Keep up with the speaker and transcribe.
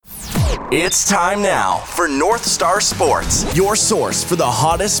It's time now for North Star Sports, your source for the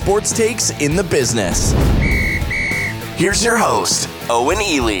hottest sports takes in the business. Here's your host, Owen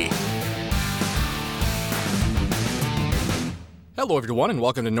Ely. Hello, everyone, and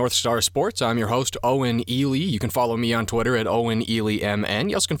welcome to North Star Sports. I'm your host, Owen Ely. You can follow me on Twitter at OwenEelyMN.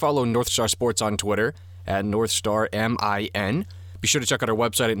 You also can follow North Star Sports on Twitter at NorthstarMIN. Be sure to check out our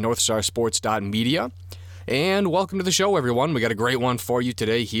website at northstarsports.media. And welcome to the show, everyone. We got a great one for you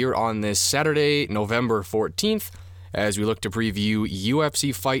today here on this Saturday, November 14th, as we look to preview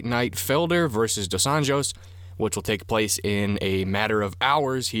UFC Fight Night Felder versus Anjos, which will take place in a matter of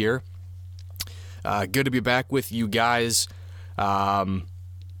hours here. Good to be back with you guys. I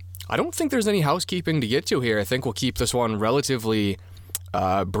don't think there's any housekeeping to get to here. I think we'll keep this one relatively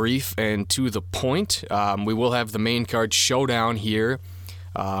brief and to the point. We will have the Main Card Showdown here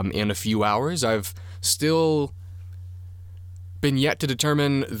in a few hours. I've still been yet to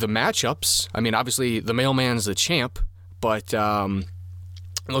determine the matchups. I mean, obviously, the mailman's the champ, but it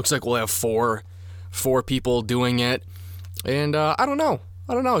looks like we'll have four people doing it. And I don't know.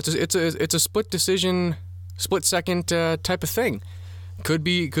 It's a split decision, split second type of thing. Could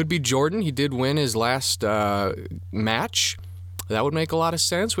be Jordan. He did win his last match. That would make a lot of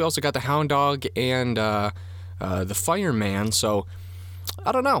sense. We also got the Hound Dog and the Fireman. So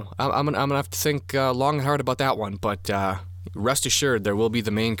I don't know. I'm gonna have to think long and hard about that one. But rest assured, there will be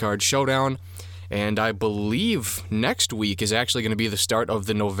the Main Card Showdown, and I believe next week is actually going to be the start of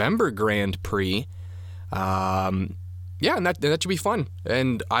the November Grand Prix. Yeah, and that should be fun.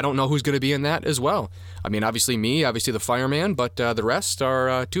 And I don't know who's going to be in that as well. I mean, obviously me, obviously the Fireman, but the rest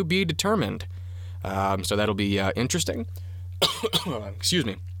are to be determined. So that'll be interesting. Excuse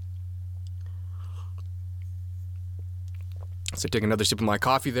me. So take another sip of my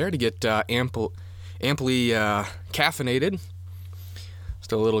coffee there to get amply caffeinated.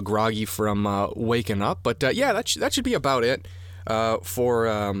 Still a little groggy from waking up, but yeah, that should be about it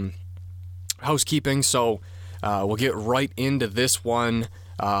for housekeeping. So we'll get right into this one.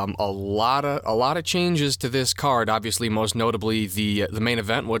 A lot of changes to this card. Obviously, most notably the main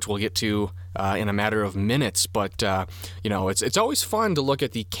event, which we'll get to in a matter of minutes. But it's always fun to look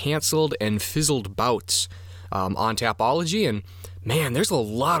at the canceled and fizzled bouts on Tapology, and man, there's a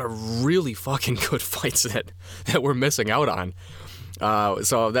lot of really fucking good fights that we're missing out on.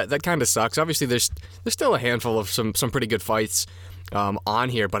 So that kind of sucks. Obviously, there's still a handful of some pretty good fights on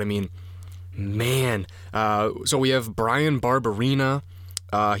here, but I mean, man. So we have Bryan Barberena.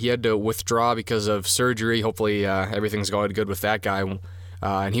 He had to withdraw because of surgery. Hopefully, everything's going good with that guy.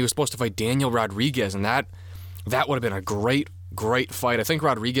 And he was supposed to fight Daniel Rodriguez, and that would have been a great fight. I think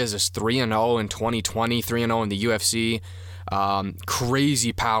Rodriguez is 3-0 in 2020, 3-0 in the UFC.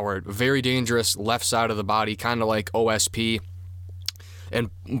 Crazy power, very dangerous left side of the body, kind of like OSP.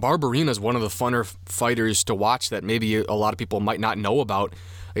 And Barberena is one of the funner fighters to watch that maybe a lot of people might not know about.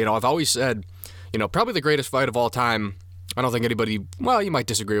 You know, I've always said, probably the greatest fight of all time. I don't think anybody, well, you might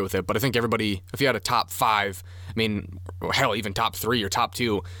disagree with it, but I think everybody, if you had a top 5, I mean, hell, even top 3 or top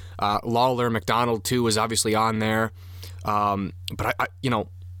 2, Lawler McDonald too is obviously on there. But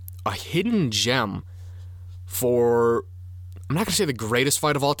a hidden gem for, I'm not going to say the greatest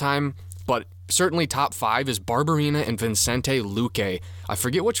fight of all time, but certainly top 5 is Barberena and Vicente Luque. I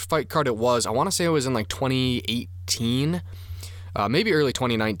forget which fight card it was. I want to say it was in like 2018, maybe early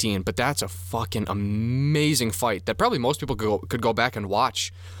 2019, but that's a fucking amazing fight that probably most people could go back and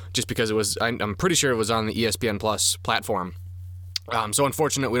watch just because it was, I'm pretty sure it was on the ESPN Plus platform. So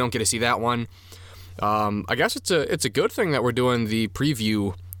unfortunate we don't get to see that one. I guess it's a good thing that we're doing the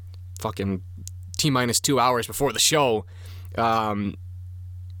preview fucking T-2 hours before the show,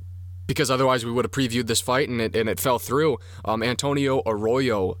 because otherwise we would have previewed this fight and it fell through. Antonio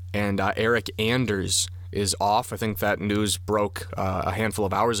Arroyo and Eric Anders is off. I think that news broke a handful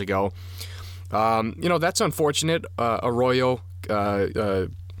of hours ago. That's unfortunate. Arroyo,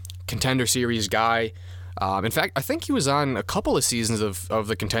 Contender Series guy. In fact, I think he was on a couple of seasons of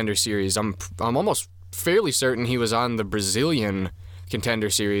the Contender Series. I'm almost fairly certain he was on the Brazilian Contender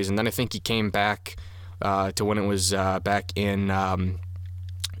Series, and then I think he came back to when it was back in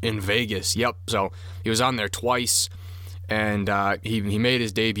Vegas. Yep. So he was on there twice, and he made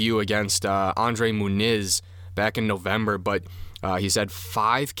his debut against Andre Muniz back in November. But he's had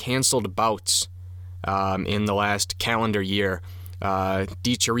 5 canceled bouts in the last calendar year.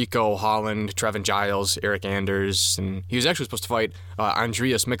 Di Chirico, Holland, Trevin Giles, Eric Anders, and he was actually supposed to fight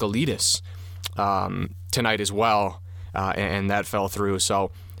Andreas Michailidis tonight as well, and that fell through.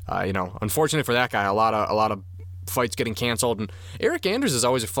 So, unfortunate for that guy. A lot of fights getting canceled. And Eric Anders is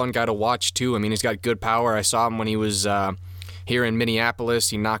always a fun guy to watch too. I mean, he's got good power. I saw him when he was here in Minneapolis.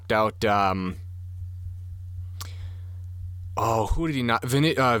 He knocked out, who did he knock?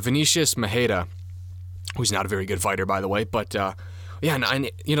 Vinicius Maheda, who's not a very good fighter, by the way. But, and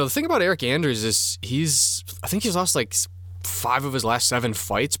the thing about Eric Anders is I think he's lost like 5 of his last 7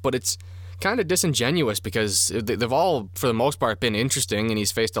 fights, but it's kind of disingenuous because they've all, for the most part, been interesting, and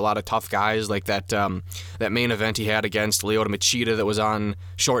he's faced a lot of tough guys like that main event he had against Lyoto Machida that was on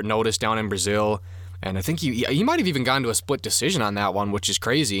short notice down in Brazil, and I think he might have even gone to a split decision on that one, which is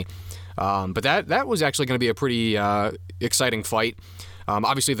crazy. But that was actually going to be a pretty exciting fight.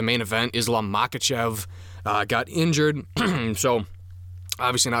 Obviously, the main event, Islam Makhachev got injured, so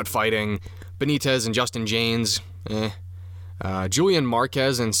obviously not fighting. Benitez and Justin James, Julian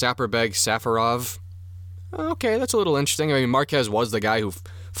Marquez and Saperbeg Safarov. Okay, that's a little interesting. I mean, Marquez was the guy who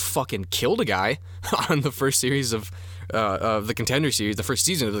fucking killed a guy on the first series of the Contender Series, the first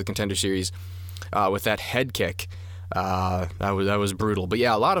season of the Contender Series, with that head kick. That was brutal. But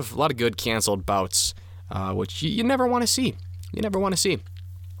yeah, a lot of good canceled bouts, which you never want to see. You never want to see.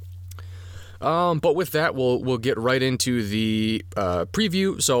 But with that, we'll get right into the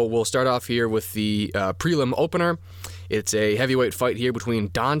preview. So we'll start off here with the prelim opener. It's a heavyweight fight here between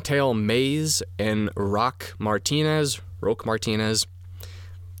Don'Tale Mayes and Roque Martinez.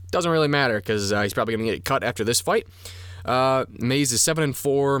 Doesn't really matter because he's probably going to get cut after this fight. Mayes is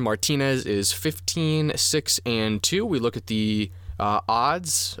 7-4. Martinez is 15-6-2. We look at the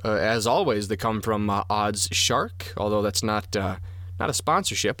odds. As always, they come from Odds Shark, although that's not a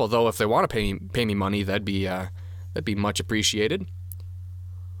sponsorship. Although if they want to pay me money, that'd be much appreciated.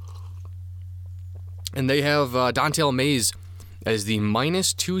 And they have Don'Tale Mayes as the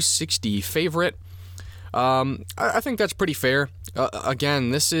 -260 favorite. I think that's pretty fair. Again,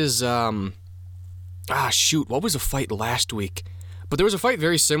 this is... what was a fight last week? But there was a fight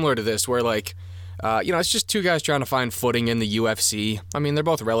very similar to this where, it's just 2 guys trying to find footing in the UFC. I mean, they're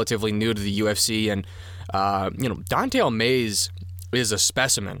both relatively new to the UFC, and, Don'Tale Mayes is a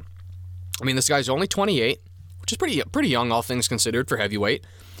specimen. I mean, this guy's only 28, which is pretty young, all things considered, for heavyweight.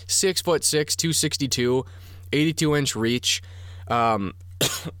 6'6", 262, 82-inch reach. And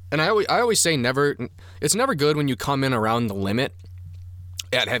I always say it's never good when you come in around the limit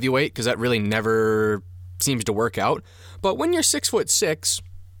at heavyweight, because that really never seems to work out. But when you're 6'6",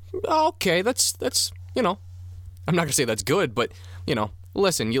 okay, that's I'm not gonna say that's good, but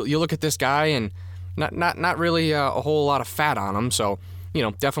listen, you look at this guy and not really a whole lot of fat on him, so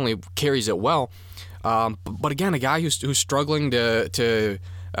definitely carries it well. But again, a guy who's struggling to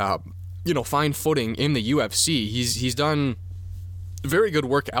find footing in the UFC. He's done very good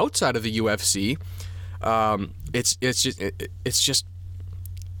work outside of the UFC. It's just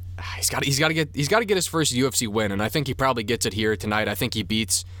he's got to get his first UFC win, and I think he probably gets it here tonight. I think he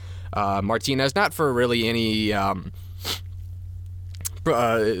beats Martinez, not for really any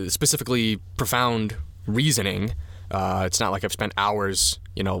specifically profound reasoning. It's not like I've spent hours,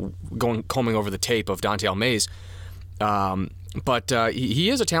 combing over the tape of Don'Tale Mayes. But he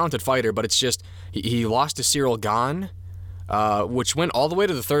is a talented fighter, but it's just he lost to Cyril Gane, which went all the way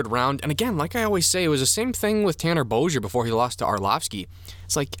to the 3rd round. And again, like I always say, it was the same thing with Tanner Bozier before he lost to Arlovsky.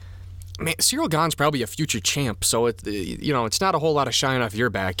 It's like, man, Cyril Gane's probably a future champ, so it's not a whole lot of shine off your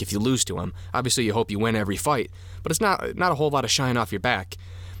back if you lose to him. Obviously, you hope you win every fight, but it's not a whole lot of shine off your back.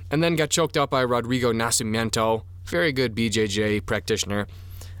 And then got choked out by Rodrigo Nascimento, very good BJJ practitioner.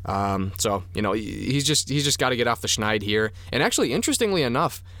 So he's just got to get off the schneid here. And actually, interestingly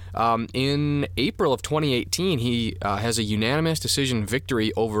enough, in April of 2018, he has a unanimous decision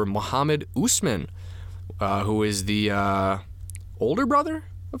victory over Muhammad Usman, who is the older brother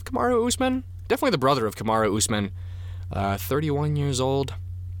of Kamaru Usman. Definitely the brother of Kamaru Usman. 31 years old.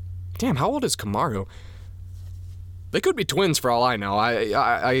 Damn, how old is Kamaru? They could be twins for all I know.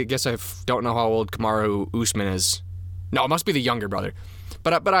 I guess I don't know how old Kamaru Usman is. No, it must be the younger brother.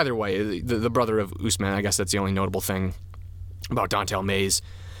 But either way, the brother of Usman, I guess that's the only notable thing about Don'Tale Mayes.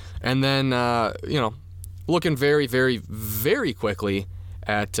 And then, looking very, very, very quickly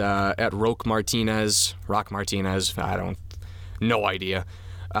at Roque Martinez. No idea.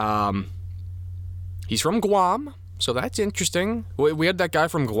 He's from Guam, so that's interesting. We had that guy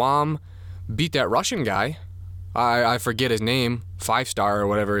from Guam beat that Russian guy. I forget his name, 5-star or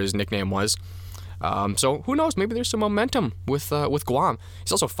whatever his nickname was. So who knows? Maybe there's some momentum with Guam.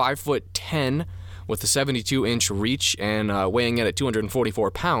 He's also 5'10" with a 72-inch reach and weighing in at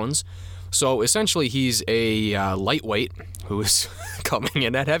 244 pounds. So essentially, he's a lightweight who is coming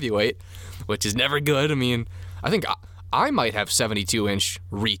in at heavyweight, which is never good. I mean, I think I might have 72-inch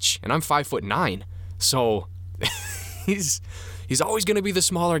reach, and I'm 5'9". So he's always going to be the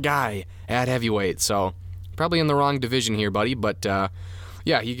smaller guy at heavyweight. So probably in the wrong division here, buddy. But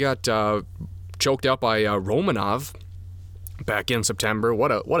yeah, he got choked out by Romanov back in September.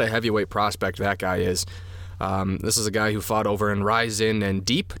 What a heavyweight prospect that guy is. This is a guy who fought over in Rizin and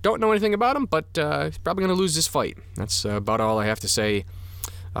Deep. Don't know anything about him, but he's probably going to lose this fight. That's about all I have to say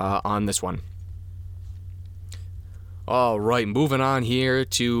on this one. All right, moving on here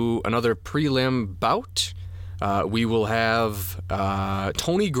to another prelim bout. We will have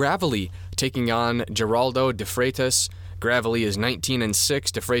Tony Gravely taking on Geraldo de Freitas. Gravely is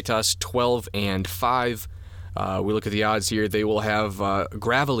 19-6, de Freitas 12-5. We look at the odds here. They will have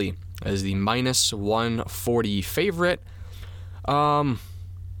Gravely as the -140 favorite. Yeah,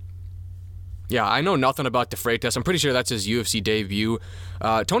 I know nothing about de Freitas. I'm pretty sure that's his UFC debut.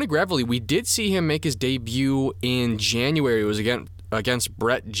 Tony Gravely, we did see him make his debut in January. It was against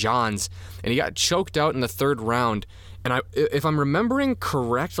Brett Johns, and he got choked out in the third round. And if I'm remembering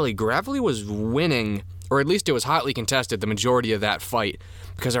correctly, Gravely was winning, or at least it was hotly contested the majority of that fight,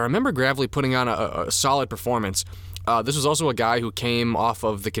 because I remember Gravely putting on a solid performance. This was also a guy who came off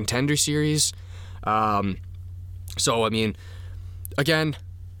of the Contender Series. So, I mean, again,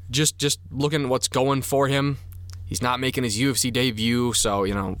 just looking at what's going for him. He's not making his UFC debut, so,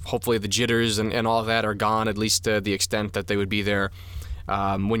 hopefully the jitters and all of that are gone, at least to the extent that they would be there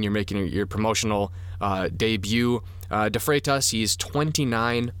when you're making your promotional debut. De Freitas, he's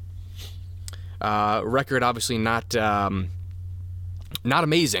 29. Record, obviously not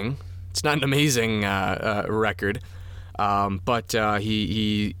amazing. It's not an amazing record, but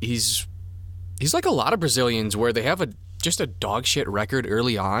he's like a lot of Brazilians where they have just a dog shit record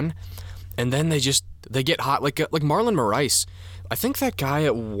early on, and then they get hot, like Marlon Moraes. I think that guy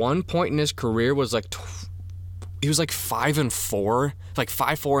at one point in his career was he was like 5-4, like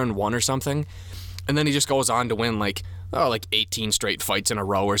 5-4-1 or something, and then he just goes on to win like 18 straight fights in a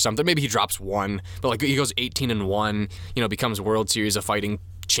row or something. Maybe he drops one, but like he goes 18-1, becomes World Series of Fighting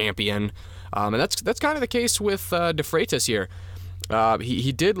champion, and that's kind of the case with de Freitas here.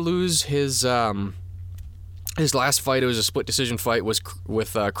 He did lose his last fight. It was a split decision fight, was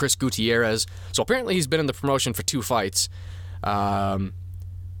with Chris Gutierrez. So apparently he's been in the promotion for 2 fights. Not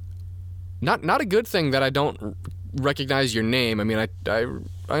a good thing that I don't recognize your name. I mean,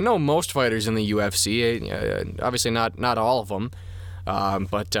 I know most fighters in the UFC. Obviously not all of them,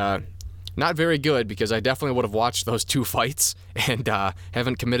 but not very good, because I definitely would have watched those 2 fights and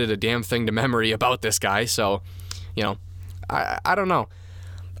haven't committed a damn thing to memory about this guy. So, I don't know.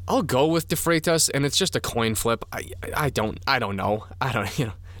 I'll go with de Freitas, and it's just a coin flip. I don't know.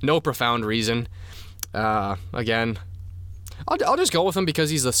 No profound reason. Again, I'll just go with him because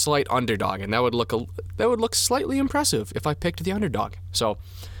he's a slight underdog, and that would look slightly impressive if I picked the underdog. So,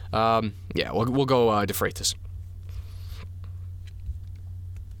 yeah, we'll go de Freitas.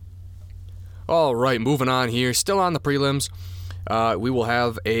 All right, moving on here. Still on the prelims. We will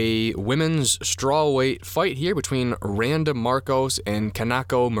have a women's strawweight fight here between Randa Marcos and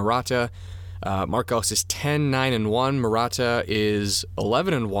Kanako Murata. Marcos is 10-9-1. Murata is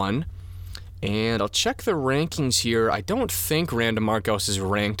 11-1. And I'll check the rankings here. I don't think Randa Marcos is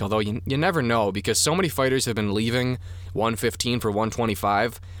ranked, although you never know, because so many fighters have been leaving 115 for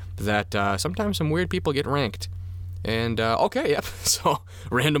 125 that sometimes some weird people get ranked. And, okay, yep, so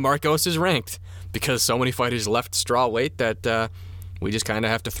Randa Marcos is ranked, because so many fighters left strawweight that we just kind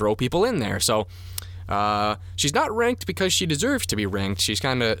of have to throw people in there. So she's not ranked because she deserves to be ranked. She's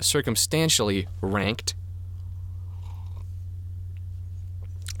kind of circumstantially ranked.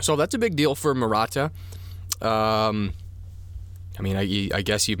 So that's a big deal for Murata. I mean, I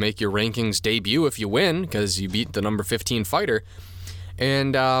guess you make your rankings debut if you win, because you beat the number 15 fighter.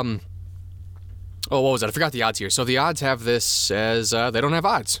 And, what was that? I forgot the odds here. So the odds have this as they don't have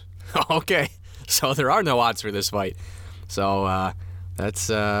odds. Okay, so there are no odds for this fight. So that's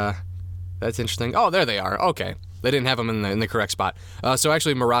interesting. Oh, there they are. Okay, they didn't have them in the correct spot. So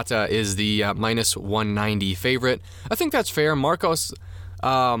actually, Murata is the -190 favorite. I think that's fair. Marcos, it's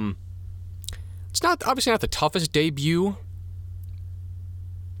obviously not the toughest debut,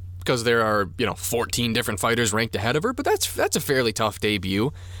 because there are 14 different fighters ranked ahead of her, but that's a fairly tough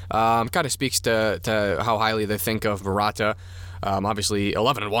debut. Kind of speaks to how highly they think of Murata. Obviously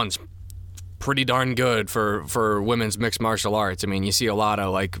 11-1's pretty darn good for women's mixed martial arts. I mean, you see a lot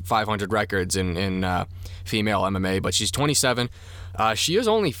of like 500 records in female MMA, but she's 27. She is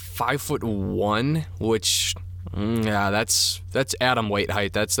only 5'1", which that's atom weight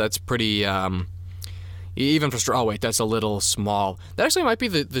height. That's pretty. Even for strawweight, that's a little small. That actually might be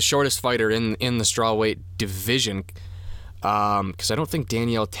the shortest fighter in the strawweight division, because I don't think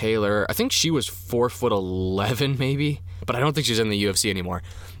Danielle Taylor, I think she was 4'11", maybe. but I don't think she's in the UFC anymore.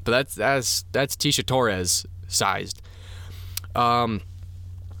 But that's Tisha Torres sized.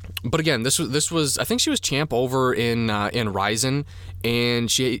 But again, this was I think she was champ over in Ryzen, and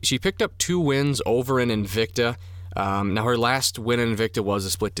she picked up 2 wins over in Invicta. Now her last win in Invicta was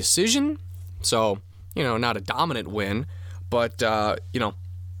a split decision, so not a dominant win, but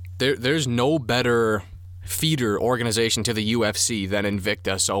there's no better feeder organization to the UFC than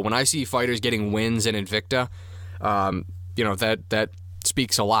Invicta. So when I see fighters getting wins in Invicta, that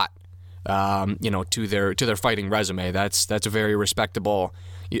speaks a lot, to their fighting resume. That's a very respectable,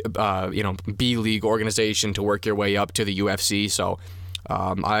 B League organization to work your way up to the UFC. So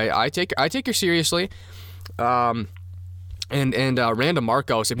I take her seriously. And Randa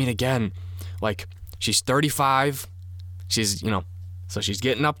Marcos, I mean, again, like, she's 35. She's, so she's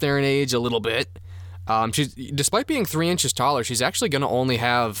getting up there in age a little bit. She's, despite being 3 inches taller, she's actually going to only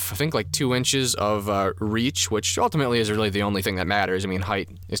have, I think, like 2 inches of reach, which ultimately is really the only thing that matters. I mean, height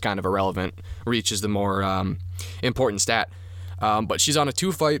is kind of irrelevant. Reach is the more important stat. But she's on a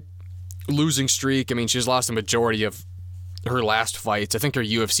 2-fight losing streak. I mean, she's lost the majority of her last fights. I think her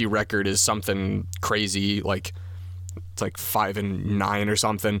UFC record is something crazy, like it's like 5-9 or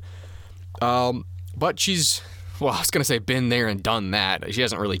something. But she's, well, I was gonna say been there and done that. She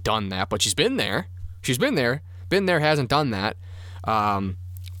hasn't really done that, but she's been there. She's been there, hasn't done that.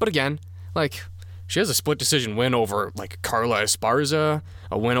 But again, like, she has a split decision win over like Carla Esparza,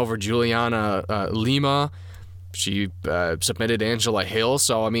 a win over Juliana Lima. She submitted Angela Hill,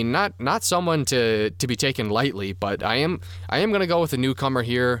 so I mean, not someone to be taken lightly. But I am gonna go with a newcomer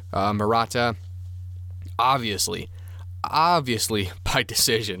here, Murata. Obviously by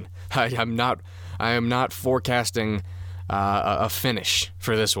decision. I am not forecasting a finish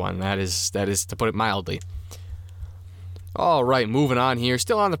for this one. That is to put it mildly. All right, moving on here.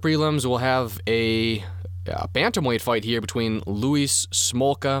 Still on the prelims, we'll have a bantamweight fight here between Luis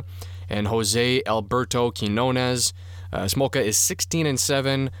Smolka and Jose Alberto Quinones. Smolka is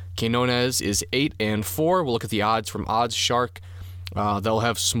 16-7. Quinones is 8-4. We'll look at the odds from Odds Shark. They'll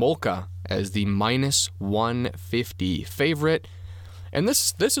have Smolka as the -150 favorite. And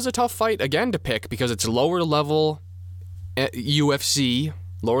this is a tough fight again to pick because it's lower level UFC.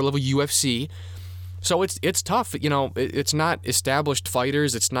 So it's tough. It's not established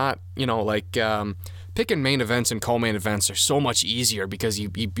fighters. It's not, like picking main events and co-main events are so much easier because you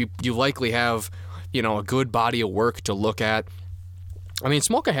likely have, a good body of work to look at. I mean,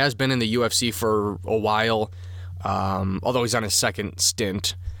 Smolka has been in the UFC for a while, although he's on his second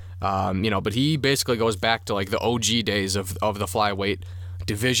stint. But he basically goes back to like the OG days of the flyweight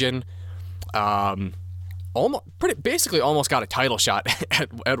division. Almost got a title shot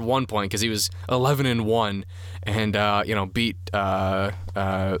at one point because he was 11-1 and beat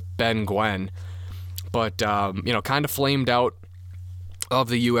Ben Nguyen, but kind of flamed out of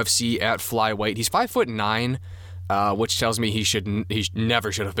the UFC at flyweight. He's 5'9", which tells me he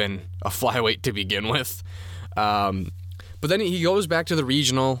never should have been a flyweight to begin with. But then he goes back to the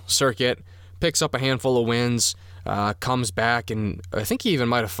regional circuit, picks up a handful of wins, comes back, and I think he even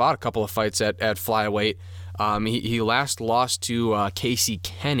might have fought a couple of fights at flyweight. He last lost to Casey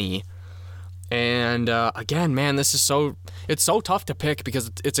Kenny. And again, man, it's so tough to pick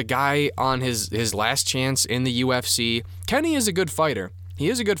because it's a guy on his last chance in the UFC. Kenny is a good fighter. He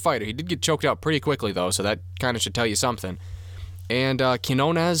is a good fighter. He did get choked out pretty quickly, though, so that kind of should tell you something. And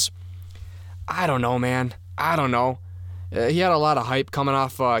Quinones, I don't know, man. I don't know. He had a lot of hype coming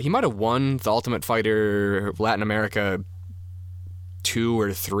off. He might have won the Ultimate Fighter Latin America 2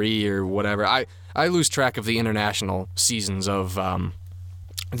 or 3 or whatever. I lose track of the international seasons of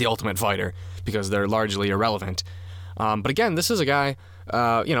the Ultimate Fighter because they're largely irrelevant. But again, this is a guy,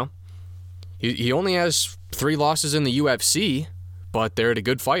 he only has 3 losses in the UFC, but they're at a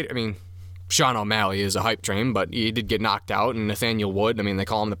good fight. I mean, Sean O'Malley is a hype train, but he did get knocked out, and Nathaniel Wood, I mean, they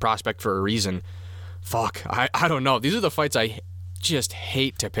call him the prospect for a reason. Fuck, I don't know. These are the fights I just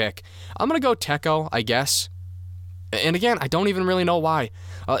hate to pick. I'm going to go Tecco, I guess. And again, I don't even really know why.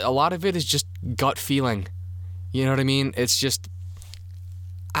 A lot of it is just gut feeling. You know what I mean? It's just,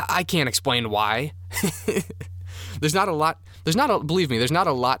 I can't explain why. Believe me, there's not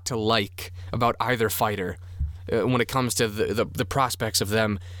a lot to like about either fighter when it comes to the prospects of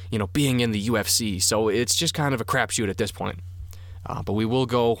them, being in the UFC. So it's just kind of a crapshoot at this point. But we will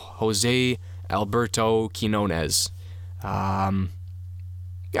go Jose Alberto Quinones.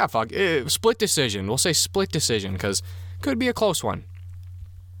 Split decision. We'll say split decision because could be a close one.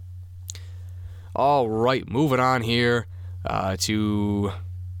 All right, moving on here to...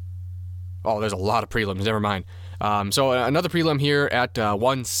 Oh, there's a lot of prelims. Never mind. So another prelim here at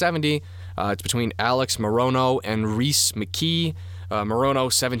 170. It's between Alex Morono and Reese McKee. Morono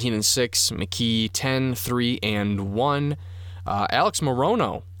 17-6, McKee 10-3-1. Alex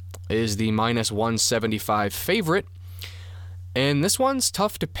Morono is the minus 175 favorite. And this one's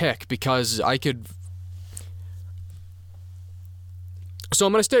tough to pick because I could. So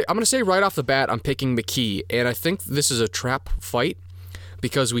I'm gonna say right off the bat I'm picking McKee, and I think this is a trap fight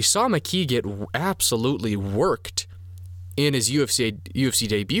because we saw McKee get absolutely worked in his UFC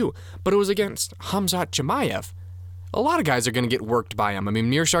debut, but it was against Khamzat Chimaev. A lot of guys are gonna get worked by him. I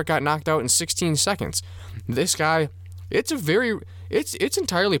mean, Meerschaert got knocked out in 16 seconds. This guy, it's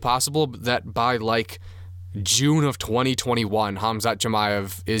entirely possible that by like June of 2021, Khamzat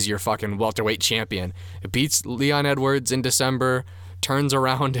Chimaev is your fucking welterweight champion. It beats Leon Edwards in December, turns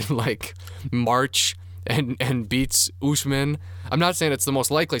around in like March and beats Usman. I'm not saying it's the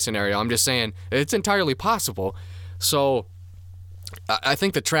most likely scenario. I'm just saying it's entirely possible. So I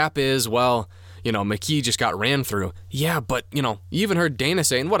think the trap is, well, McKee just got ran through. Yeah, but, you even heard Dana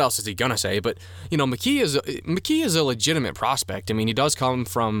say, and what else is he going to say? But, McKee is a legitimate prospect. I mean, he does come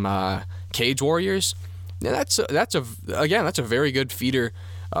from Cage Warriors. That's a very good feeder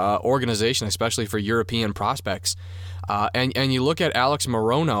organization, especially for European prospects. And you look at Alex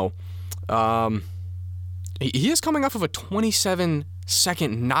Morono, he is coming off of a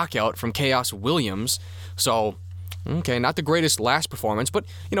 27-second knockout from Chaos Williams. So, okay, not the greatest last performance, but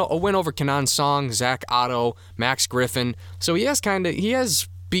a win over Kenan Song, Zach Otto, Max Griffin. So he has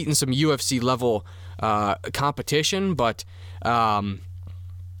beaten some UFC level competition, but I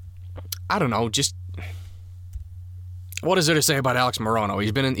don't know, just. What is there to say about Alex Morono?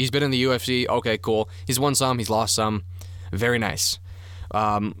 He's been in the UFC. Okay, cool. He's won some. He's lost some. Very nice.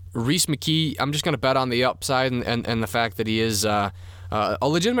 Reese McKee, I'm just going to bet on the upside and the fact that he is a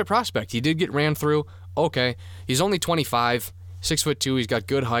legitimate prospect. He did get ran through. Okay. He's only 25, 6'2". He's got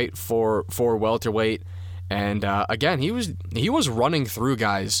good height for welterweight. And again, he was running through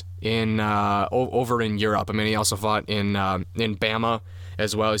guys in over in Europe. I mean, he also fought in Bama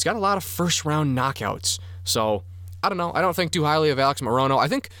as well. He's got a lot of first round knockouts. So I don't know. I don't think too highly of Alex Morono. I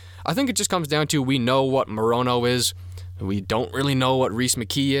think it just comes down to we know what Morono is. We don't really know what Reese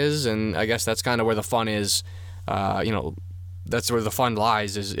McKee is, and I guess that's kind of where the fun is. That's where the fun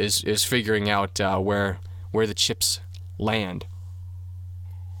lies is figuring out where the chips land.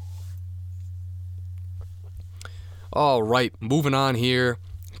 All right, moving on here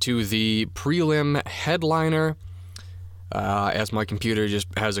to the prelim headliner. As my computer just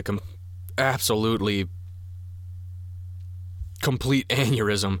has a absolutely complete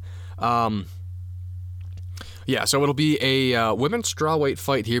aneurysm. So it'll be a women's strawweight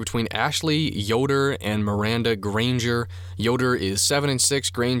fight here between Ashley Yoder and Miranda Granger. Yoder is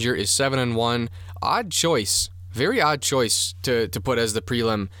 7-6, Granger is 7-1. Odd choice, very odd choice to put as the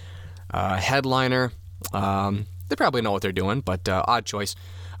prelim headliner. They probably know what they're doing, but odd choice.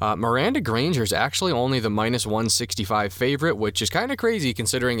 Miranda Granger is actually only the minus 165 favorite, which is kind of crazy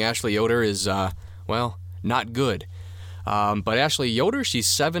considering Ashley Yoder is, not good. But Ashley Yoder, she's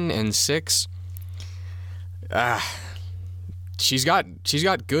 7-6. She's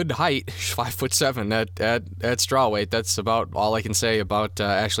got good height. She's 5'7" at strawweight. That's about all I can say about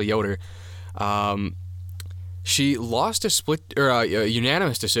Ashley Yoder. She lost a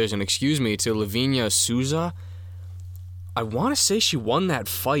unanimous decision, to Lavinia Souza. I want to say she won that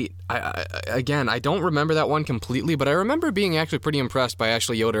fight. I don't remember that one completely, but I remember being actually pretty impressed by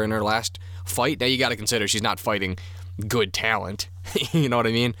Ashley Yoder in her last fight. Now you got to consider she's not fighting good talent. You know what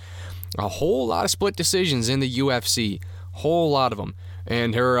I mean? A whole lot of split decisions in the UFC. Whole lot of them.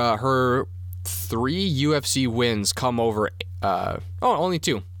 And her 3 UFC wins come over... only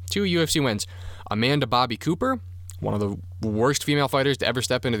 2. 2 UFC wins. Amanda Bobby Cooper, one of the worst female fighters to ever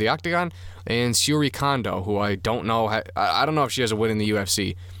step into the octagon, and Syuri Kondo, who I don't know... I don't know if she has a win in the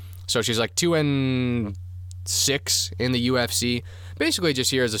UFC. So she's like 2-6 in the UFC. Basically just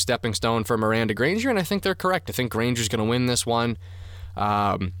here as a stepping stone for Miranda Granger, and I think they're correct. I think Granger's going to win this one.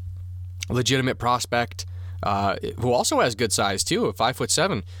 Legitimate prospect, who also has good size too, at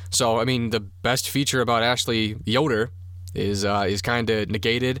 5'7". So I mean, the best feature about Ashley Yoder is kind of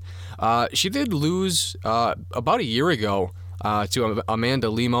negated. She did lose about a year ago to Amanda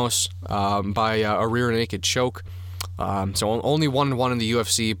Lemos by a rear naked choke. So only 1-1 in the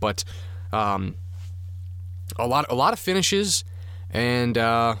UFC, but a lot of finishes, and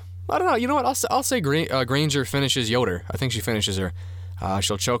I don't know. You know what? I'll say Granger finishes Yoder. I think she finishes her.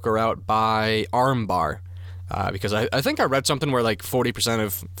 She'll choke her out by armbar, because I think I read something where like 40%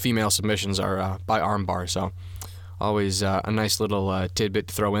 of female submissions are by armbar. So always a nice little tidbit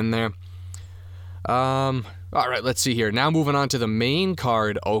to throw in there. All right, let's see here. Now moving on to the main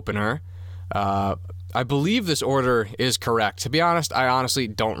card opener. I believe this order is correct. To be honest, I honestly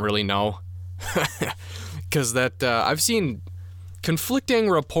don't really know. Because I've seen conflicting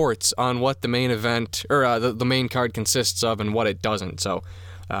reports on what the main event, or the main card consists of and what it doesn't. So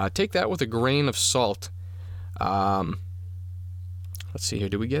take that with a grain of salt. Let's see here.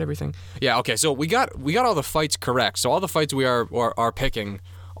 Did we get everything? Yeah, okay. So we got all the fights correct. So all the fights we are picking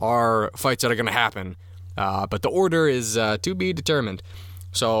are fights that are going to happen. But the order is to be determined.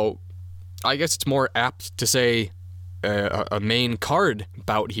 So I guess it's more apt to say a main card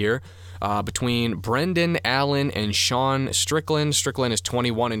bout here between Brendan Allen and Sean Strickland. Strickland is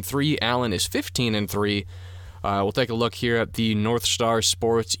 21-3. Allen is 15-3. We'll take a look here at the North Star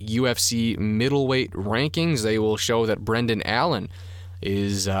Sports UFC middleweight rankings. They will show that Brendan Allen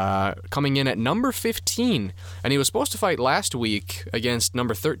is coming in at number 15, and he was supposed to fight last week against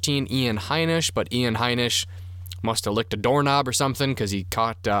number 13 Ian Heinisch, but Ian Heinisch must have licked a doorknob or something because he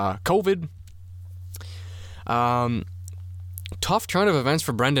caught COVID. Tough turn of events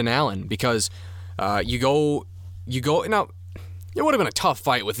for Brendan Allen because you go now. It would have been a tough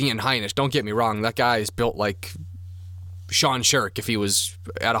fight with Ian Heinisch. Don't get me wrong. That guy is built like Sean Shirk if he was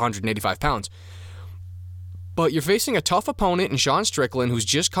at 185 pounds. But you're facing a tough opponent in Sean Strickland, who's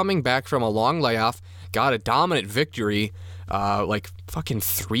just coming back from a long layoff, got a dominant victory like fucking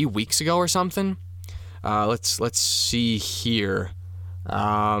 3 weeks ago or something. Let's see here.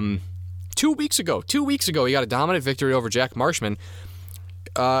 2 weeks ago, he got a dominant victory over Jack Marshman,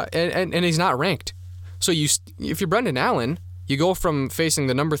 and he's not ranked. So if you're Brendan Allen, you go from facing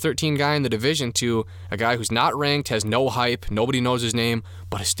the number 13 guy in the division to a guy who's not ranked, has no hype, nobody knows his name,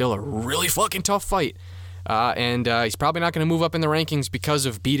 but is still a really fucking tough fight. And he's probably not going to move up in the rankings because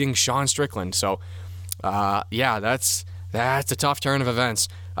of beating Sean Strickland. So, yeah, that's a tough turn of events.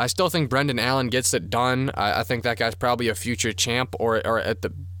 I still think Brendan Allen gets it done. I think that guy's probably a future champ, or at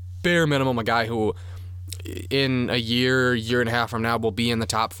the bare minimum, a guy who in a year and a half from now will be in the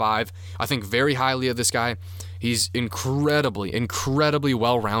top 5. I think very highly of this guy. He's incredibly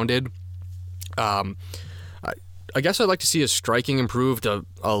well-rounded. I guess I'd like to see his striking improved a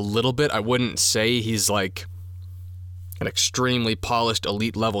little bit. I wouldn't say he's like an extremely polished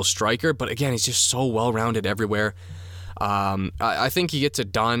elite level striker, but again, he's just so well-rounded everywhere. I think he gets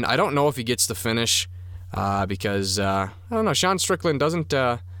it done. I don't know if he gets the finish because I don't know. Sean Strickland doesn't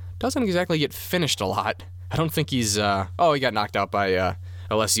exactly get finished a lot. I don't think he's. He got knocked out by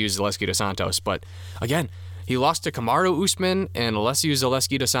Zaleski dos Santos, but again, he lost to Kamaru Usman and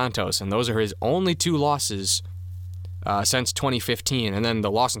Zaleski dos Santos, and those are his only 2 losses since 2015, and then the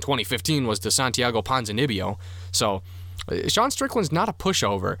loss in 2015 was to Santiago Ponzinibbio. So Sean Strickland's not a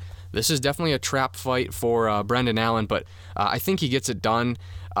pushover. This is definitely a trap fight for Brendan Allen, but I think he gets it done.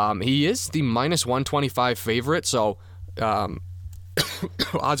 He is the minus 125 favorite, so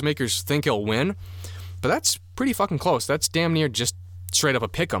odds makers think he'll win, but that's pretty fucking close. That's damn near just straight up a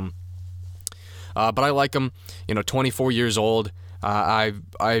pick 'em. But I like him. 24 years old. I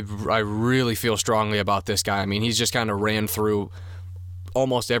really feel strongly about this guy. I mean, he's just kind of ran through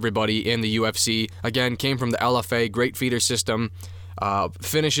almost everybody in the UFC. Again, came from the LFA, great feeder system.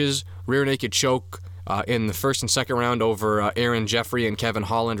 Finishes rear naked choke in the first and second round over Aaron Jeffrey and Kevin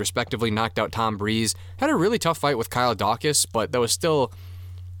Holland, respectively. Knocked out Tom Breeze. Had a really tough fight with Kyle Dawkins, but that was still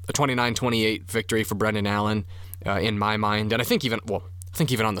a 29-28 victory for Brendan Allen in my mind. And I think even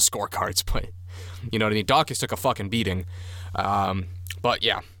on the scorecards, but you know what I mean. Dawkins took a fucking beating. But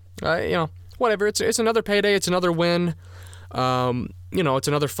yeah, whatever. It's another payday. It's another win. It's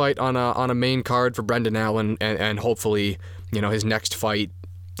another fight on a main card for Brendan Allen, and hopefully, his next fight,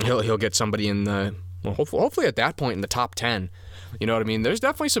 he'll get somebody in the hopefully at that point in the top 10. You know what I mean? There's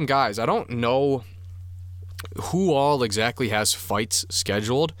definitely some guys. I don't know who all exactly has fights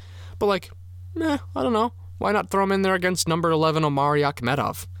scheduled, but I don't know. Why not throw him in there against number 11 Omari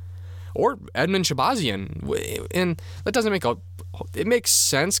Akhmedov? Or Edmund Shabazian, and that doesn't it makes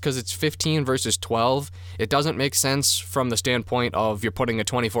sense because it's 15 versus 12. It doesn't make sense from the standpoint of you're putting a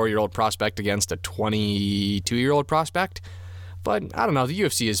 24-year-old prospect against a 22-year-old prospect. But I don't know, the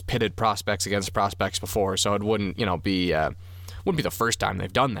UFC has pitted prospects against prospects before, so it wouldn't be the first time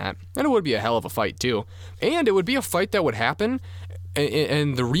they've done that, and it would be a hell of a fight too, and it would be a fight that would happen,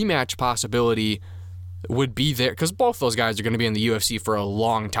 and the rematch possibility would be there, because both those guys are going to be in the UFC for a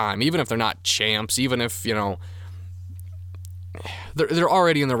long time, even if they're not champs, even if, they're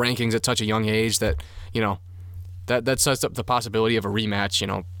already in the rankings at such a young age that, that sets up the possibility of a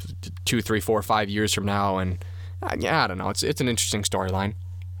rematch, 2, 3, 4, 5 years from now, and I don't know, it's an interesting storyline.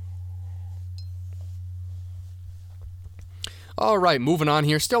 All right, moving on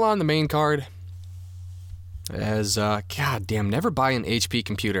here, still on the main card. as, god damn, never buy an HP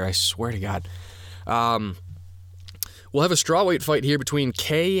computer, I swear to God. We'll have a strawweight fight here between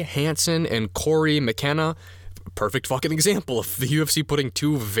Kay Hansen and Corey McKenna. Perfect fucking example of the UFC putting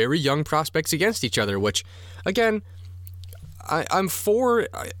two very young prospects against each other, which, again, I'm for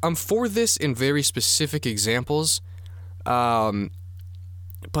this in very specific examples.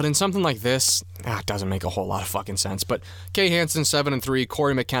 But in something like this, it doesn't make a whole lot of fucking sense. But Kay Hansen 7-3,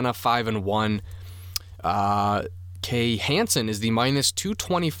 Corey McKenna 5-1. Kay Hansen is the minus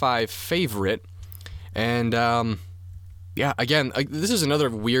 225 favorite, and again, this is another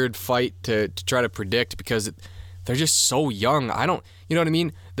weird fight to try to predict because they're just so young. You know what I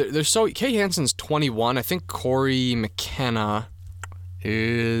mean? They're so. Kay Hansen's 21. I think Corey McKenna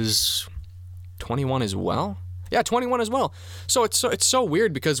is 21 as well. Yeah, 21 as well. So it's so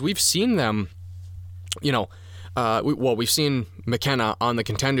weird because we've seen them, we've seen McKenna on the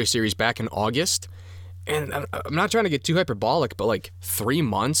Contender Series back in August, and I'm not trying to get too hyperbolic, but like 3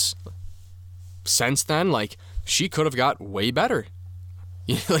 months since then, like she could have got way better.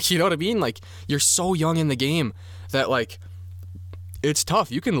 Like, you know what I mean? Like, you're so young in the game that like it's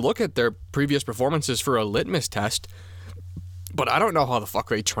tough. You can look at their previous performances for a litmus test, but I don't know how the fuck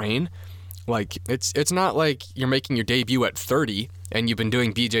they train. Like, it's not like you're making your debut at 30 and you've been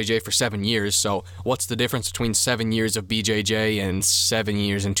doing BJJ for 7 years, so what's the difference between 7 years of BJJ and 7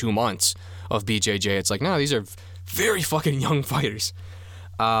 years and 2 months of BJJ? It's like, no, these are very fucking young fighters.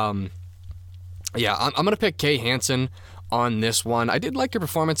 I'm going to pick Kay Hansen on this one. I did like her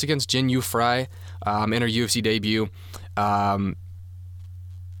performance against Jin Yu Fry in her UFC debut. I'm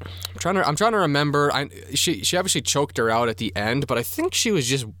trying to remember. She obviously choked her out at the end, but I think she was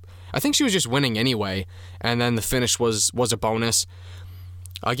just winning anyway, and then the finish was a bonus.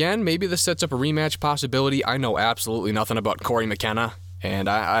 Again, maybe this sets up a rematch possibility. I know absolutely nothing about Corey McKenna, and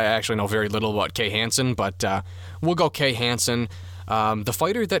I actually know very little about Kay Hansen, but we'll go Kay Hansen, the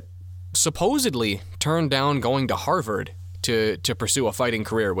fighter that supposedly turned down going to Harvard to pursue a fighting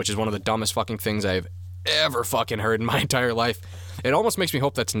career, which is one of the dumbest fucking things I've ever fucking heard in my entire life. It almost makes me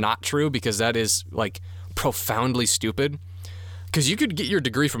hope that's not true, because that is, like, profoundly stupid. Because you could get your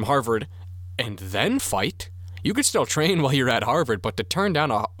degree from Harvard and then fight. You could still train while you're at Harvard, but to turn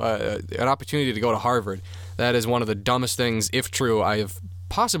down an opportunity to go to Harvard, that is one of the dumbest things, if true, I have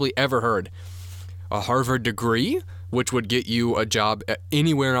possibly ever heard. A Harvard degree, which would get you a job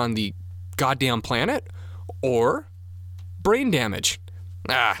anywhere on the goddamn planet, or brain damage.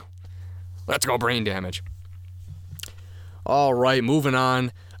 Let's go brain damage. All right, moving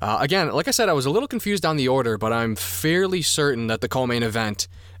on. Again, like I said, I was a little confused on the order, but I'm fairly certain that the co-main event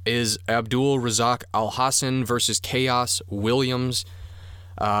is Abdul Razak Alhassan versus Chaos Williams.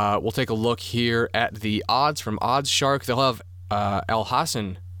 We'll take a look here at the odds from Odds Shark. They'll have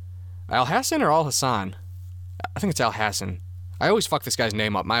Alhassan. Alhassan or Al-Hassan? I think it's Alhassan. I always fuck this guy's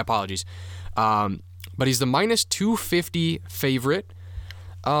name up. My apologies. But he's the minus 250 favorite.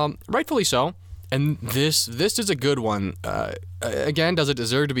 Rightfully so. And this is a good one. Again, does it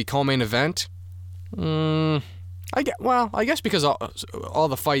deserve to be co-main event? I guess because all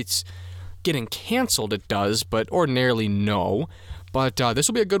the fights getting canceled, it does, but ordinarily no. But this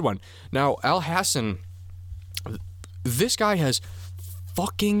will be a good one. Now, Alhassan, this guy has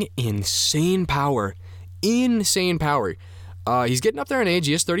fucking insane power. Insane power. He's getting up there in age.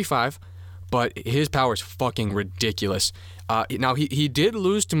 He is 35, but his power is fucking ridiculous. Now, he did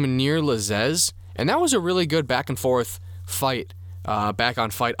lose to Munir Lazez, and that was a really good back-and-forth fight back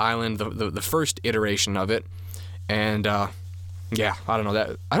on Fight Island, the first iteration of it. And, I don't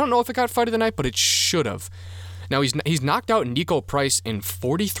know. I don't know if it got Fight of the Night, but it should have. Now, he's knocked out Nico Price in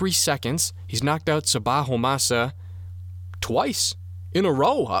 43 seconds. He's knocked out Sabah Homasa twice in a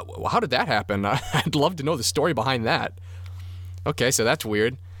row. How did that happen? I'd love to know the story behind that. Okay, so that's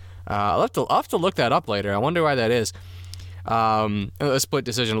weird. I'll have to look that up later. I wonder why that is. A split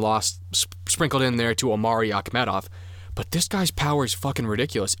decision loss sprinkled in there to Omari Akhmedov. But this guy's power is fucking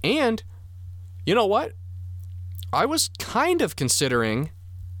ridiculous. And, you know what? I was kind of considering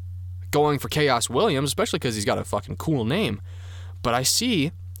going for Chaos Williams, especially because he's got a fucking cool name. But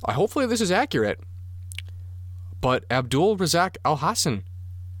hopefully this is accurate, but Abdul Razak Alhassan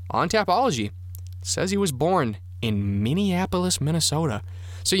on Tapology says he was born in Minneapolis, Minnesota.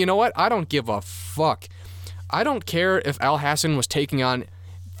 So you know what? I don't give a fuck. I don't care if Alhassan was taking on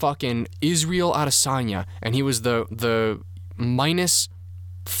fucking Israel Adesanya and he was the minus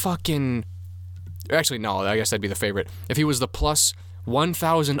fucking... Actually, no, I guess that'd be the favorite. If he was the plus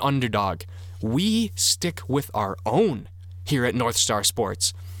 1,000 underdog, we stick with our own here at North Star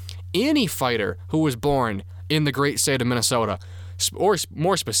Sports. Any fighter who was born in the great state of Minnesota, or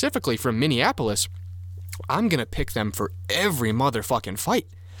more specifically from Minneapolis, I'm going to pick them for every motherfucking fight.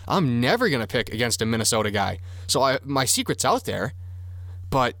 I'm never going to pick against a Minnesota guy. So my secret's out there,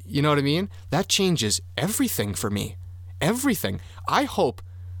 but you know what I mean? That changes everything for me. Everything. I hope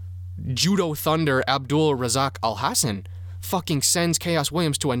Judo Thunder Abdul Razak Al-Hassan fucking sends Chaos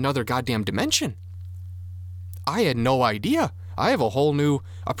Williams to another goddamn dimension. I had no idea. I have a whole new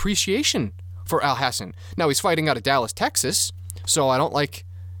appreciation for Al-Hassan. Now he's fighting out of Dallas, Texas, so I don't like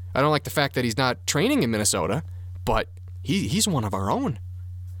the fact that he's not training in Minnesota, but he's one of our own.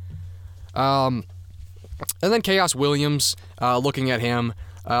 And then Chaos Williams, looking at him,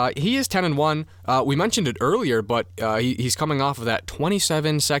 he is 10-1. We mentioned it earlier, but he's coming off of that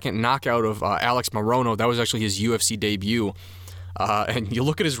 27-second knockout of Alex Morono. That was actually his UFC debut. And you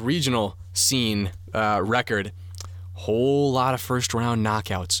look at his regional scene record, whole lot of first-round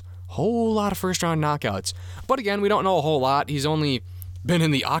knockouts. But again, we don't know a whole lot. He's only been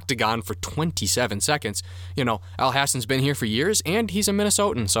in the octagon for 27 seconds. You know, Al-Hassan's been here for years, and he's a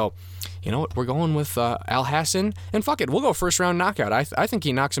Minnesotan. So, you know what? We're going with Al-Hassan, and fuck it, we'll go first-round knockout. I think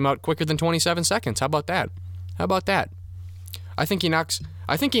he knocks him out quicker than 27 seconds. How about that? I think he knocks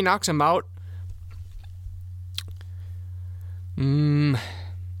him out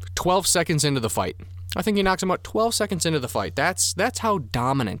 12 seconds into the fight. I think he knocks him out 12 seconds into the fight. That's how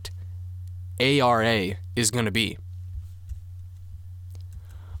dominant ARA is going to be.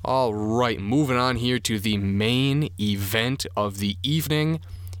 All right, moving on here to the main event of the evening.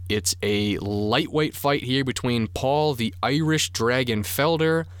 It's a lightweight fight here between Paul the Irish Dragon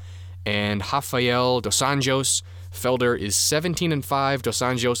Felder and Rafael dos Anjos. Felder is 17-5. Dos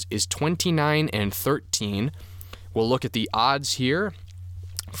Anjos is 29-13. We'll look at the odds here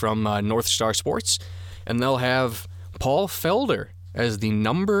from North Star Sports, and they'll have Paul Felder as the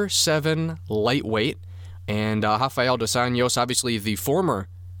number 7 lightweight, and Rafael dos Anjos, obviously the former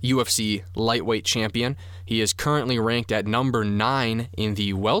UFC lightweight champion. He is currently ranked at number 9 in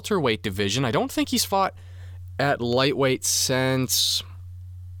the welterweight division. I don't think he's fought at lightweight since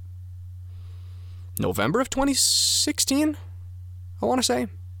November of 2016, I want to say.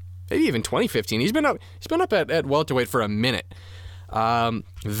 Maybe even 2015. He's been up at welterweight for a minute.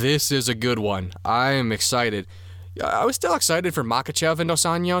 This is a good one. I am excited. I was still excited for Makhachev and Dos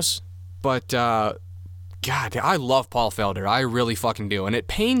Anjos, but God, I love Paul Felder. I really fucking do. And it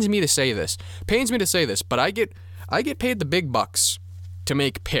pains me to say this. But I get paid the big bucks to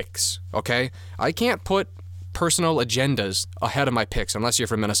make picks, okay? I can't put personal agendas ahead of my picks unless you're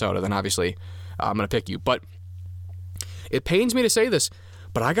from Minnesota. Then obviously I'm going to pick you. But it pains me to say this,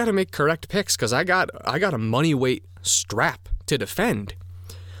 but I got to make correct picks because I got a money weight strap to defend.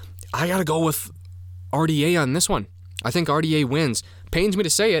 I got to go with RDA on this one. I think RDA wins. Pains me to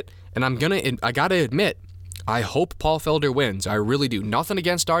say it, and I got to admit, I hope Paul Felder wins. I really do. Nothing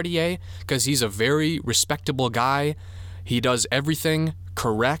against RDA because he's a very respectable guy. He does everything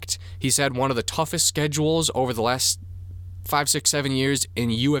correct. He's had one of the toughest schedules over the last 5, 6, 7 years in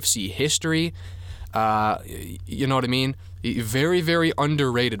UFC history. You know what I mean? Very, very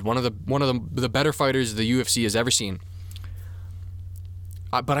underrated. One of the better fighters the UFC has ever seen.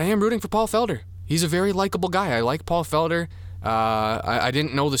 But I am rooting for Paul Felder. He's a very likable guy. I like Paul Felder. I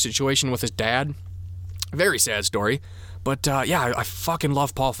didn't know the situation with his dad. Very sad story. But yeah, I fucking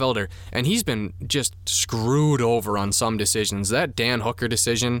love Paul Felder. And he's been just screwed over on some decisions. That Dan Hooker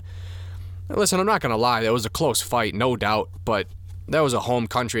decision, listen, I'm not going to lie. That was a close fight, no doubt. But that was a home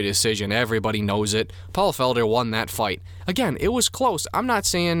country decision. Everybody knows it. Paul Felder won that fight. Again, it was close. I'm not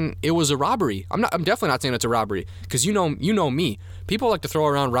saying it was a robbery. I'm definitely not saying it's a robbery. Because you know me. People like to throw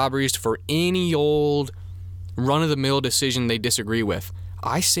around robberies for any old run-of-the-mill decision they disagree with.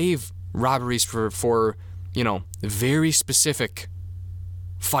 I save robberies for very specific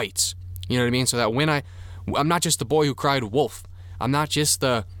fights. You know what I mean? So that when I'm not just the boy who cried wolf. I'm not just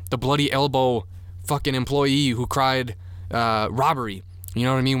the bloody elbow fucking employee who cried robbery. You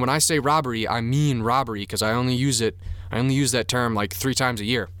know what I mean? When I say robbery, I mean robbery because I only use that term like 3 times a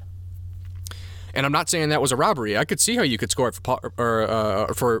year. And I'm not saying that was a robbery. I could see how you could score it for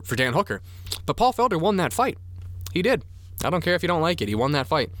Dan Hooker. But Paul Felder won that fight. He did. I don't care if you don't like it. He won that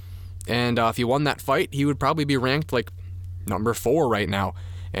fight. And if he won that fight, he would probably be ranked like number 4 right now.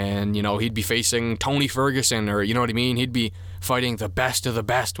 And, he'd be facing Tony Ferguson or, you know what I mean? He'd be fighting the best of the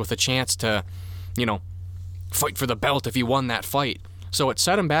best with a chance to, fight for the belt if he won that fight. So it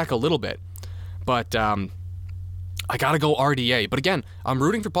set him back a little bit. But I got to go RDA. But again, I'm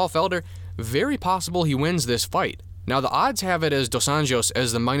rooting for Paul Felder. Very possible he wins this fight. Now, the odds have it as Dos Anjos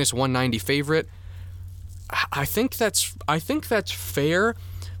as the -190 favorite. I think that's fair,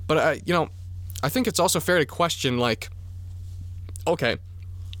 but I think it's also fair to question, like, okay,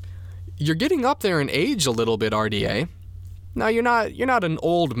 you're getting up there in age a little bit, RDA. Now, you're not an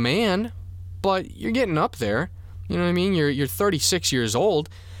old man, but you're getting up there. You know what I mean? You're 36 years old,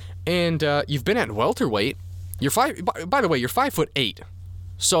 and you've been at welterweight. By the way, you're 5'8".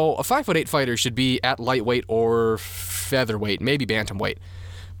 So a 5'8" fighter should be at lightweight or featherweight, maybe bantamweight.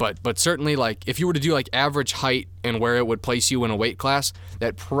 But certainly, like, if you were to do like average height and where it would place you in a weight class,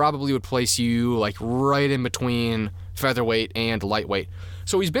 that probably would place you like right in between featherweight and lightweight.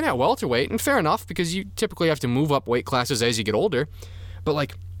 So he's been at welterweight, and fair enough, because you typically have to move up weight classes as you get older. But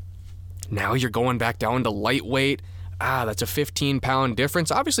like, now you're going back down to lightweight. That's a 15-pound difference.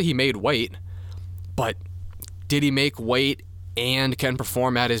 Obviously, he made weight, but did he make weight and can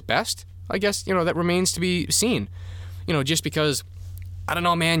perform at his best? I guess, that remains to be seen. Just because, I don't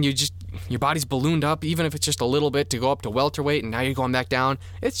know, man, your body's ballooned up, even if it's just a little bit, to go up to welterweight, and now you're going back down.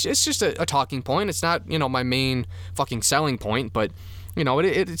 It's just a talking point. It's not, my main fucking selling point, but,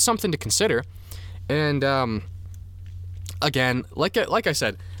 it's something to consider. And, again, like I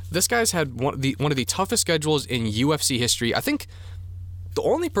said, this guy's had one of the toughest schedules in UFC history. I think the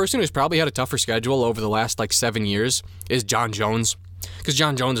only person who's probably had a tougher schedule over the last, 7 years is Jon Jones, because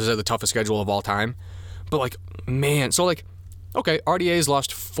Jon Jones has had the toughest schedule of all time. But, man, so, okay, RDA's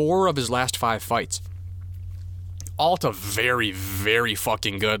lost 4 of his last 5 fights. All to very, very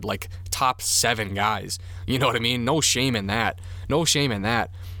fucking good, top 7 guys. You know what I mean? No shame in that. No shame in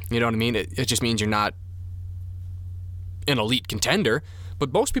that. You know what I mean? It just means you're not an elite contender,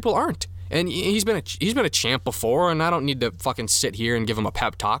 but most people aren't. And he's been a champ before, and I don't need to fucking sit here and give him a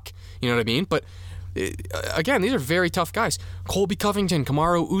pep talk. You know what I mean? But again, these are very tough guys. Colby Covington,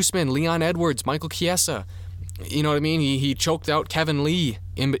 Kamaru Usman, Leon Edwards, Michael Chiesa. You know what I mean? He choked out Kevin Lee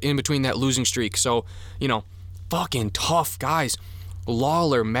in between that losing streak. So, fucking tough guys.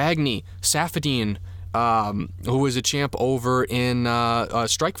 Lawler, Magny, Safadine, who was a champ over in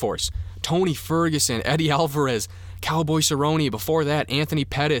Strikeforce. Tony Ferguson, Eddie Alvarez, Cowboy Cerrone. Before that, Anthony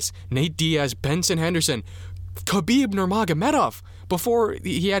Pettis, Nate Diaz, Benson Henderson, Khabib Nurmagomedov, before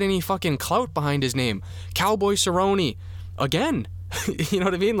he had any fucking clout behind his name. Cowboy Cerrone, again. You know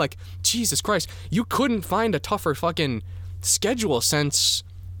what I mean? Jesus Christ. You couldn't find a tougher fucking schedule since,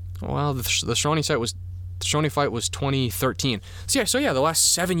 well, the Cerrone fight was 2013. So yeah, the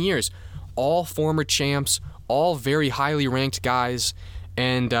last 7 years, all former champs, all very highly ranked guys.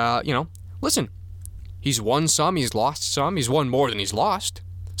 And, listen, he's won some, he's lost some, he's won more than he's lost.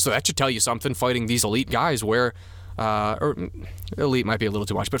 So that should tell you something, fighting these elite guys where, or elite might be a little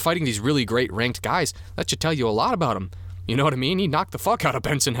too much, but fighting these really great ranked guys, that should tell you a lot about him. You know what I mean? He knocked the fuck out of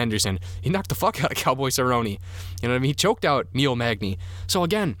Benson Henderson. He knocked the fuck out of Cowboy Cerrone. You know what I mean? He choked out Neil Magny. So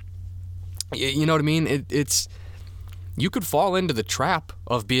again, you know what I mean? It's, you could fall into the trap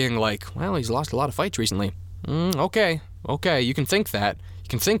of being well, he's lost a lot of fights recently. Okay, you can think that.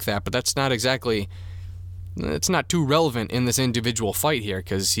 But that's not exactly, it's not too relevant in this individual fight here,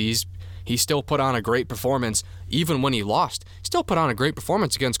 because he still put on a great performance. Even when he lost, he still put on a great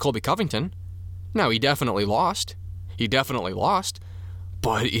performance against Colby Covington. Now, he definitely lost,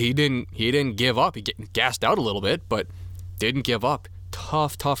 but he didn't give up. He gassed out a little bit, but didn't give up.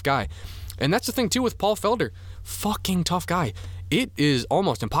 Tough guy. And that's the thing, too, with Paul Felder. Fucking tough guy. It is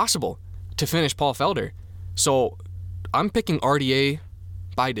almost impossible to finish Paul Felder. So I'm picking RDA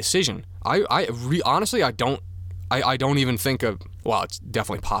by decision. Honestly, I don't even think of, well, it's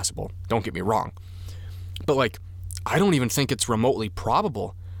definitely possible. Don't get me wrong. But, I don't even think it's remotely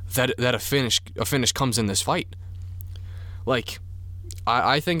probable that a finish comes in this fight.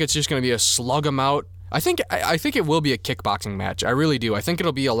 I think it's just going to be a slug 'em out. I think it will be a kickboxing match. I really do. I think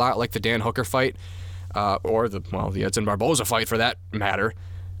it'll be a lot like the Dan Hooker fight, or the Edson Barboza fight for that matter.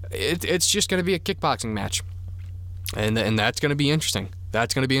 It's just going to be a kickboxing match, and that's going to be interesting.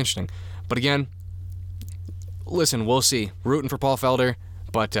 But again, listen, we'll see. Rooting for Paul Felder,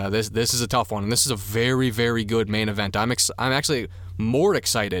 but this is a tough one, and this is a very, very good main event. I'm actually more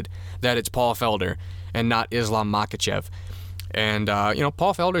excited that it's Paul Felder and not Islam Makhachev. And,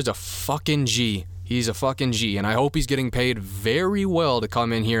 Paul Felder's a fucking G. He's a fucking G, and I hope he's getting paid very well to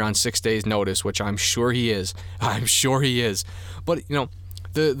come in here on 6 days' notice, which I'm sure he is. But,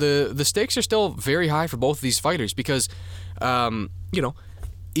 the stakes are still very high for both of these fighters because,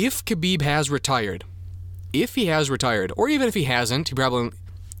 if Khabib has retired, or even if he hasn't, even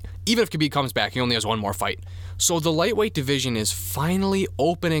if Khabib comes back, he only has one more fight. So the lightweight division is finally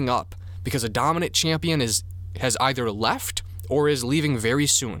opening up because a dominant champion has either left or is leaving very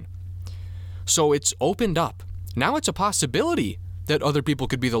soon. So it's opened up. Now it's a possibility that other people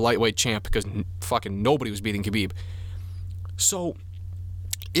could be the lightweight champ because fucking nobody was beating Khabib. So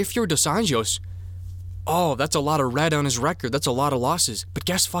if you're Dos Anjos, oh, that's a lot of red on his record. That's a lot of losses. But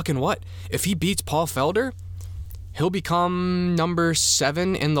guess fucking what? If he beats Paul Felder, he'll become number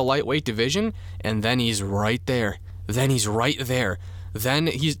 7 in the lightweight division, and then he's right there. Then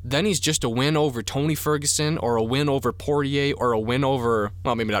he's just a win over Tony Ferguson, or a win over Poirier, or a win over,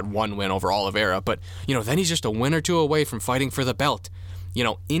 well, maybe not one win over Oliveira, but, then he's just a win or two away from fighting for the belt.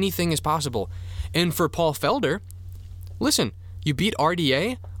 Anything is possible. And for Paul Felder, listen, you beat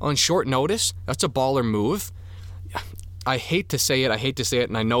RDA on short notice. That's a baller move. I hate to say it,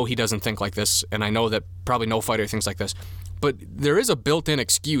 and I know he doesn't think like this, and I know that probably no fighter thinks like this, but there is a built-in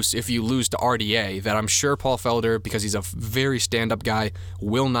excuse if you lose to RDA that I'm sure Paul Felder, because he's a very stand-up guy,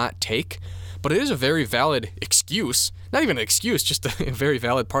 will not take. But it is a very valid excuse, not even an excuse, just a very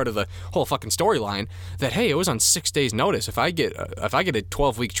valid part of the whole fucking storyline, that, hey, it was on 6 days' notice. If I get a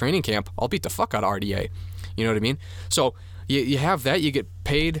 12-week training camp, I'll beat the fuck out of RDA. You know what I mean? So you have that, you get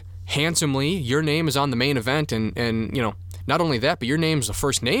paid handsomely, your name is on the main event, and not only that, but your name's the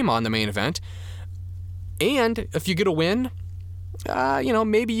first name on the main event. And if you get a win,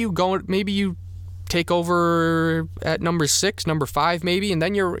 maybe you take over at number 6, number 5 maybe, and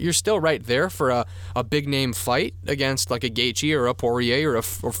then you're still right there for a big name fight against like a Gaethje or a Poirier or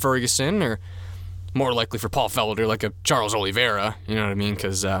Ferguson, or more likely for Paul Felder like a Charles Oliveira. You know what I mean?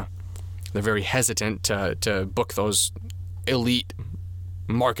 Because they're very hesitant to book those elite,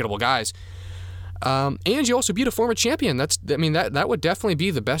 marketable guys. And you also beat a former champion. That would definitely be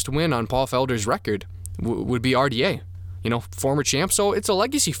the best win on Paul Felder's record. Would be RDA, former champ. So it's a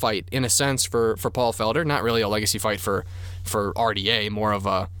legacy fight in a sense for Paul Felder. Not really a legacy fight for RDA. More of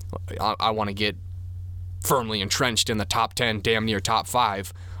a, I want to get firmly entrenched in the top 10, damn near top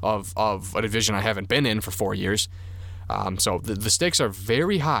 5 of a division I haven't been in for 4 years. So the stakes are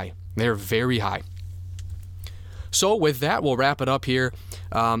very high. They're very high. So with that, we'll wrap it up here.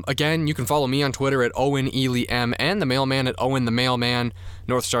 Again, you can follow me on Twitter at Owen Ely M, and the Mailman at Owen the Mailman,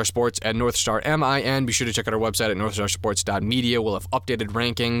 North Star Sports at North Star MIN. Be sure to check out our website at northstarsports.media. We'll have updated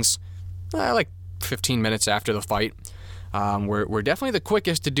rankings like 15 minutes after the fight. We're definitely the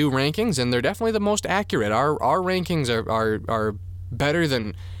quickest to do rankings, and they're definitely the most accurate. Our rankings are better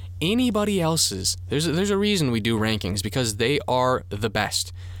than anybody else's. There's a reason we do rankings, because they are the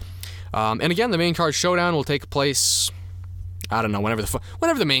best. And again, the Main Card Showdown will take place, I don't know, whenever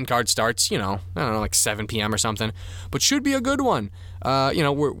the main card starts, like 7 p.m. or something, but should be a good one.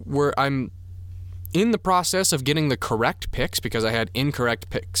 I'm in the process of getting the correct picks, because I had incorrect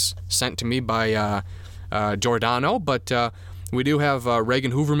picks sent to me by Giordano, but we do have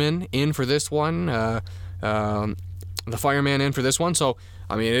Reagan Hooverman in for this one, the Fireman in for this one, so,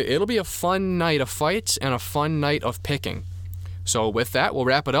 it'll be a fun night of fights and a fun night of picking. So with that, we'll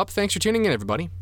wrap it up. Thanks for tuning in, everybody.